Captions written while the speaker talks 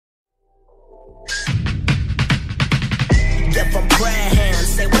Graham.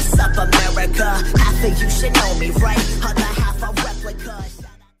 Say what's up, America. Half of you should know me, right? Other half a replica.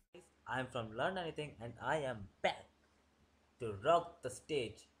 I'm from Learn Anything and I am back to rock the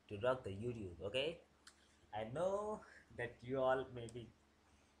stage, to rock the YouTube, okay? I know that you all maybe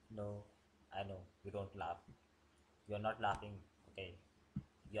know, I know, you don't laugh. You're not laughing, okay?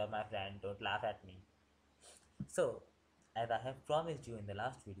 You're my friend, don't laugh at me. So, as I have promised you in the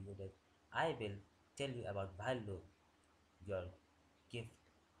last video that I will tell you about while loop, your gift.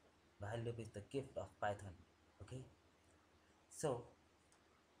 While loop is the gift of Python, okay? So,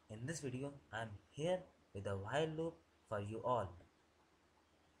 in this video, I'm here with a while loop for you all.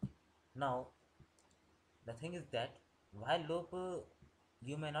 Now, the thing is that while loop,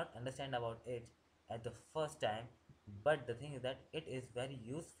 you may not understand about it at the first time, but the thing is that it is very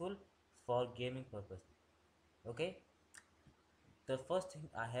useful for gaming purpose. Okay, the first thing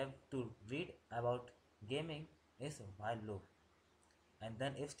I have to read about gaming is while loop, and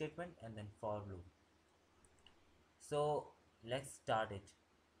then if statement, and then for loop. So let's start it.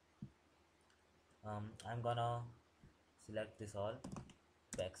 I'm gonna select this all,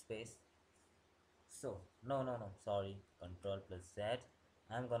 backspace. So sorry, control plus Z.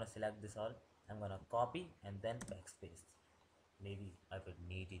 I'm gonna select this all. I'm gonna copy and then backspace. Maybe I would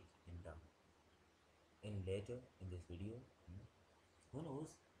need it in later in this video. Who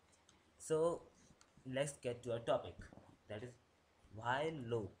knows? So let's get to our topic. That is while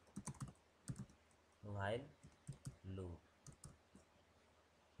loop. While loop.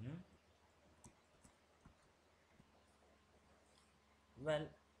 Hmm? Well,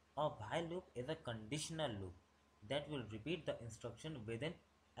 a while loop is a conditional loop that will repeat the instruction within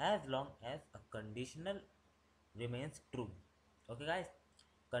as long as a conditional remains true. Okay, guys.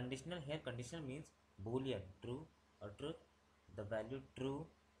 Conditional here, conditional means boolean, true or truth. The value true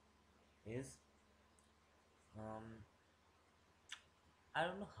is um, I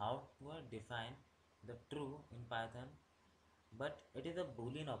don't know how to define the true in Python, but it is a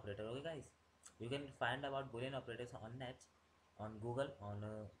boolean operator. Okay, guys, you can find about boolean operators on net, on Google, on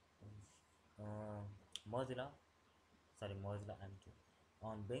uh, Mozilla, sorry Mozilla, and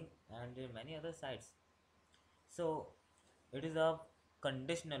on Bing and many other sites. So it is a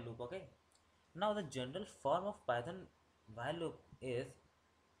conditional loop. Okay, now the general form of Python while loop is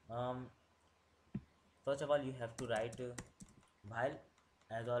um, first of all you have to write while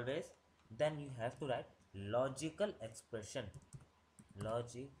as always, then you have to write logical expression,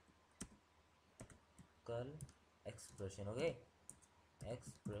 logical expression. Okay,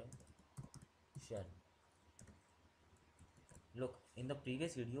 expression. Look, in the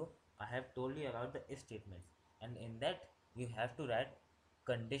previous video I have told you about the if statements, and in that you have to write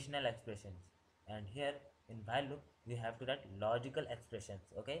conditional expressions, and here in while loop you have to write logical expressions.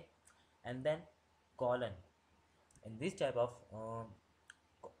 Okay, and then colon. In this type of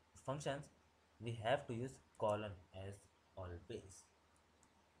functions we have to use colon as always.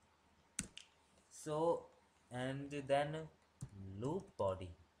 So, and then loop body,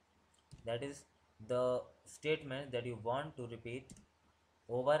 that is the statement that you want to repeat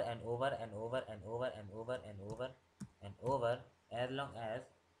over and over and over and over and over and over and over as long as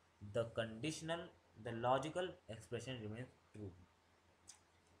the conditional, the logical expression remains true.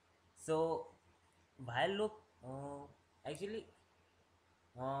 So while loop actually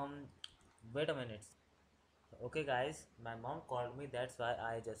um wait a minute. Okay, guys, my mom called me. That's why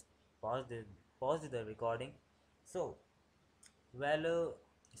I just paused the recording. So, well,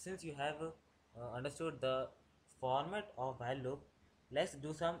 since you have understood the format of while loop, let's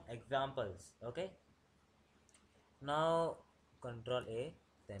do some examples. Okay. Now, Control A,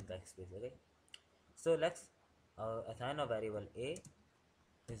 then backspace. Okay. So let's assign a variable A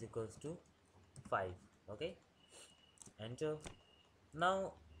is equals to 5. Okay. Enter.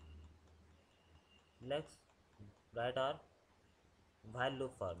 Now let's write our while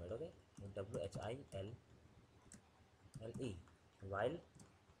loop format. Okay. WHILE, while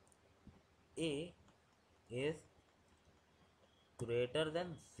a is greater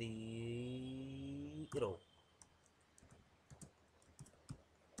than 0.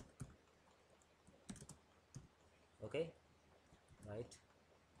 Okay, right,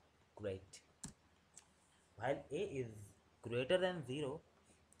 great. While a is greater than 0,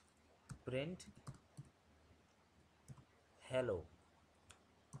 print hello.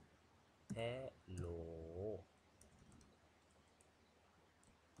 Hello.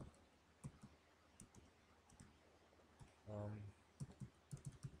 um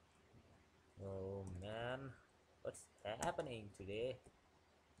oh man, what's happening today?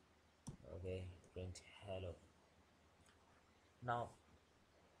 Okay, print hello. Now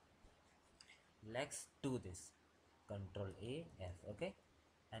let's do this. Control A F. Okay,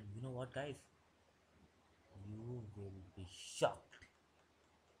 and you know what, guys? You will be shocked.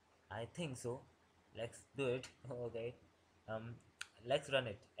 I think so. Let's do it. Okay. Um, let's run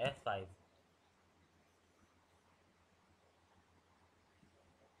it. F5.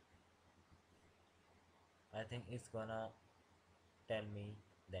 I think it's gonna tell me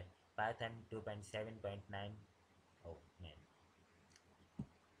that Python 2.7.9. Oh man.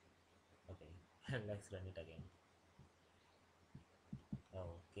 Okay. Let's run it again.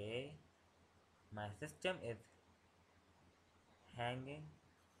 Okay. My system is hanging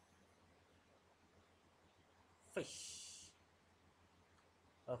fish.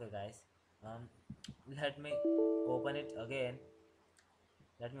 Okay, guys. Um, let me open it again.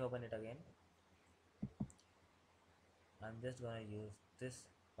 Let me open it again. I'm just gonna use this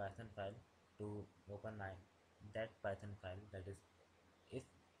Python file to open my that Python file, that is if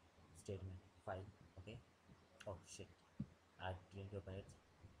statement file. Okay. Oh shit, I didn't open it.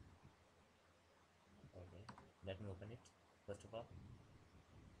 Okay, let me open it first of all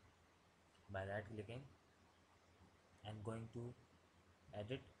by right clicking and going to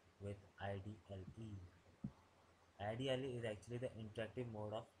edit with IDLE. IDLE is actually the interactive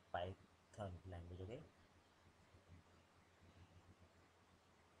mode of Python language. Okay.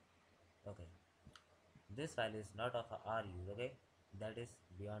 Okay, this file is not of our use. Okay, that is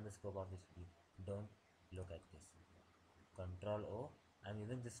beyond the scope of this video. Don't look at this. Control O. I'm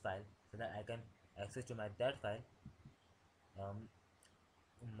using this file so that I can access to my that file um,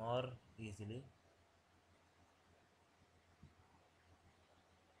 more easily.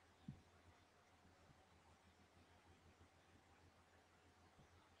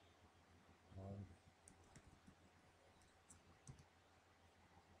 Um,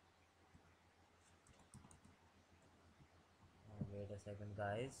 Wait a second,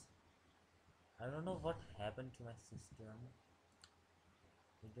 guys. I don't know what happened to my system.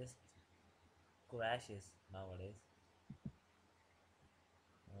 It just crashes nowadays.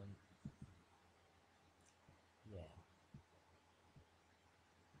 Um, yeah.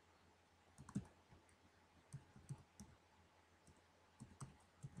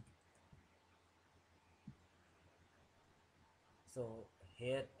 So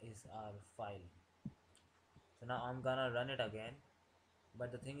here is our file. So now I'm gonna run it again.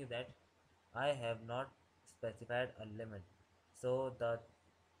 But the thing is that I have not specified a limit. So the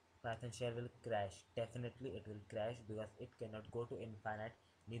Python shell will crash. Definitely it will crash because it cannot go to infinite.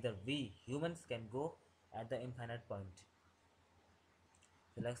 Neither we humans can go at the infinite point.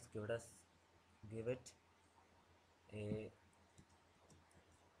 So let's give it a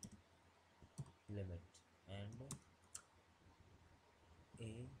limit, and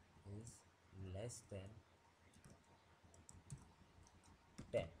a is less than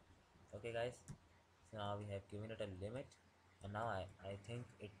 10. Okay, guys. So now we have given it a limit, and now I think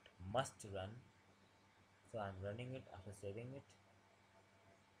it must run. So I'm running it after saving it.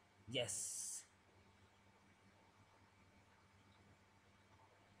 Yes.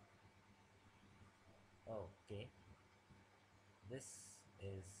 Okay, this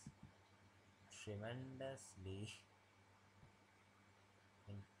is tremendously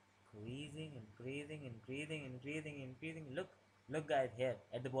increasing. Look, guys, here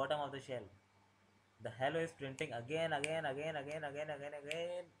at the bottom of the shell, the hello is printing again,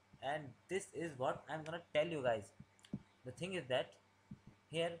 and this is what I'm gonna tell you, guys. The thing is that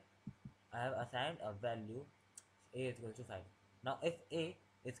here I have assigned a value a is equal to 5. Now if a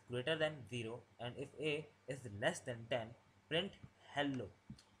is greater than 0 and if a is less than 10, print hello.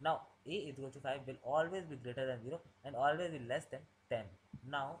 Now a is equal to 5 will always be greater than 0 and always be less than 10.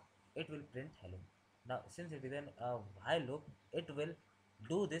 Now it will print hello. Now since it is a while loop, it will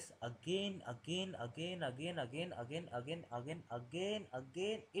do this again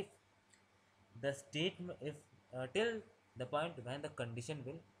if the statement if till the point when the condition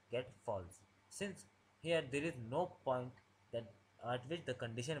will get false. Since here there is no point that at which the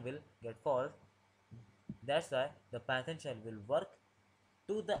condition will get false, that's why the Python shell will work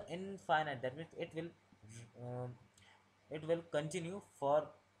to the infinite. That means um, it will continue for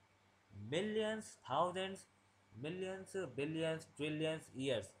millions, thousands, millions, billions, trillions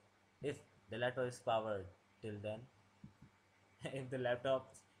years if the laptop is powered till then. If the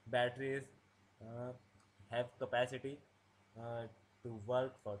laptop's batteries uh, have capacity uh, to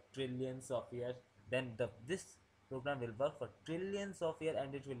work for trillions of years, then this program will work for trillions of years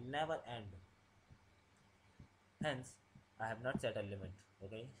and it will never end. Hence, I have not set a limit.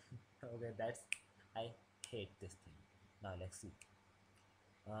 Okay. Okay, that's I hate this thing. Now let's see.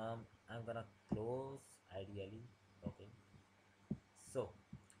 I'm gonna close ideally. Okay, so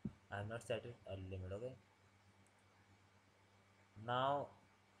I have not set it a limit. Okay, Now,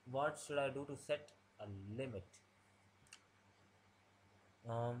 what should I do to set a limit?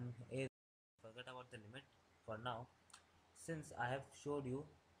 Is forget about the limit for now, since I have showed you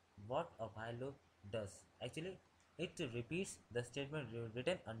what a while loop does. Actually, it repeats the statement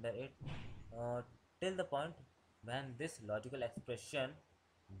written under it uh, till the point when this logical expression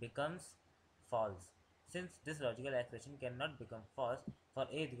becomes false. Since this logical expression cannot become false for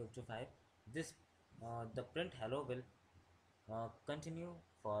a is equal to 5, this the print hello will continue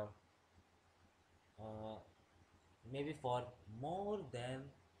for uh, maybe for more than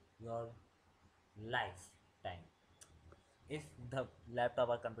your lifetime, if the laptop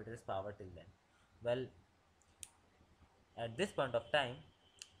or computer is powered till then. Well, at this point of time,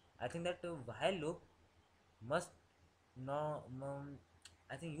 I think that while loop must no,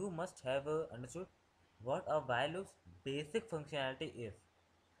 I think you must have understood what a while loop's basic functionality is.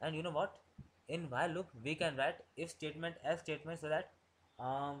 And you know what, in while loop we can write if statement as statement, so that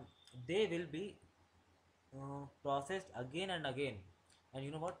um, they will be processed again and again. And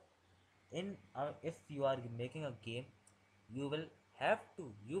you know what, in if you are making a game, you will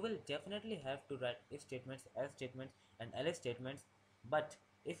definitely have to write if statements, else statements, and else statements. But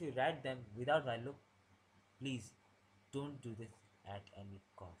if you write them without while loop, please don't do this at any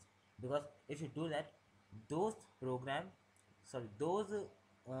cost, because if you do that, those program those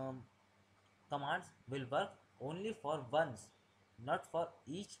um, commands will work only for once, not for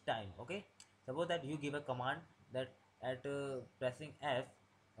each time. Okay, suppose that you give a command that at pressing F,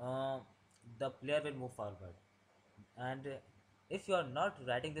 uh, the player will move forward. And if you are not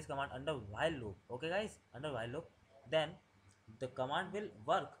writing this command under while loop, okay guys, under while loop, then the command will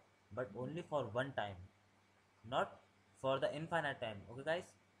work, but only for one time, not for the infinite time. Okay guys,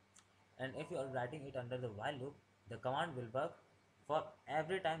 and if you are writing it under the while loop, the command will work for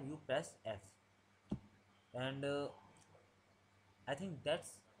every time you press F. And I think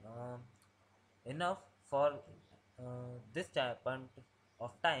that's enough for this point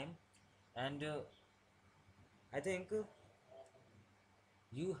of time. And I think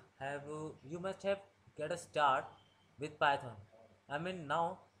you must have get a start with Python. I mean,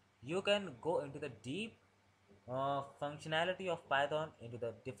 now you can go into the deep functionality of Python, into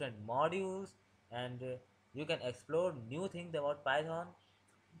the different modules, and you can explore new things about Python.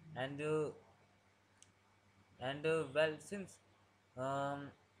 And well, since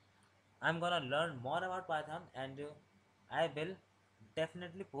um, I'm gonna learn more about Python, and I will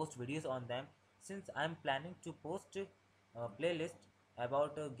definitely post videos on them, since I'm planning to post a playlist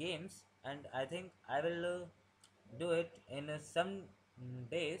about games. And I think I will do it in some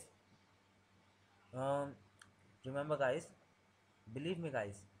days. um, Remember guys, believe me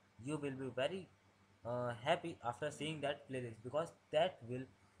guys, you will be very happy after seeing that playlist, because that will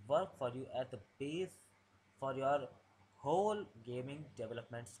work for you at the base for your whole gaming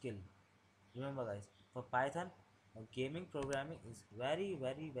development skill. Remember guys, for Python, gaming programming is very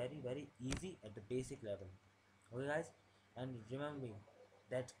very very very easy at the basic level. Okay guys, and remember me,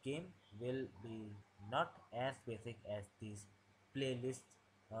 that game will be not as basic as these playlist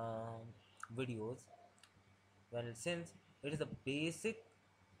videos. Well, since it is a basic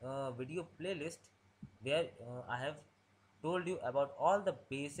video playlist where I have told you about all the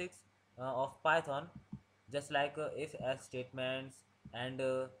basics of Python, just like if else statements, and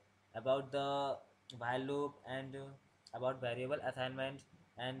about the while loop, and about variable assignment,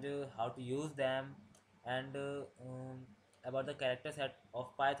 and how to use them, and about the character set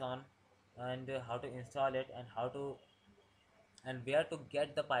of Python, and how to install it, and how to and where to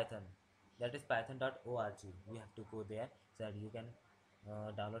get the Python, that is python.org. You have to go there so that you can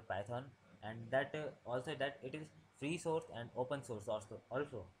download Python. And that also that it is free source and open source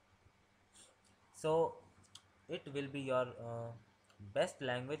also. So it will be your best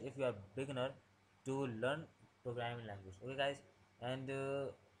language if you are beginner to learn programming language. Okay guys, and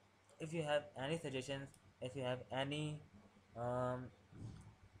if you have any suggestions, if you have any um,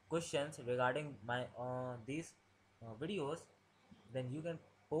 questions regarding my these videos, then you can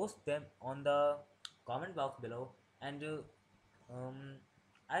post them on the comment box below. And um,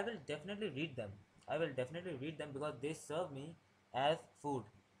 I will definitely read them. I will definitely read them, because they serve me as food.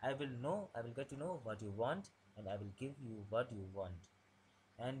 I will get to know what you want, and I will give you what you want.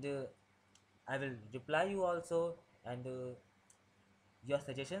 And I will reply you also. And your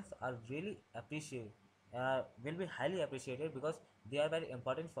suggestions are really appreciated, will be highly appreciated, because they are very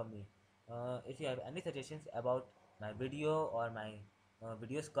important for me. If you have any suggestions about my video, or my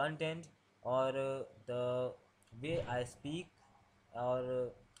videos content, or the way I speak,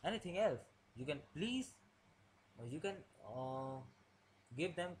 or anything else, you can please you can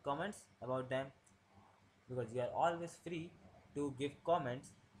give them comments about them, because you are always free to give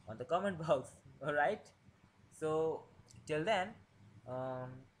comments on the comment box. All right. So till then, um,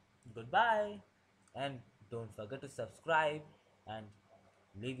 goodbye, and don't forget to subscribe and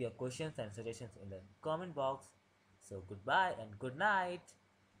leave your questions and suggestions in the comment box. So goodbye and good night,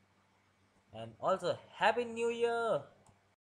 and also happy new year.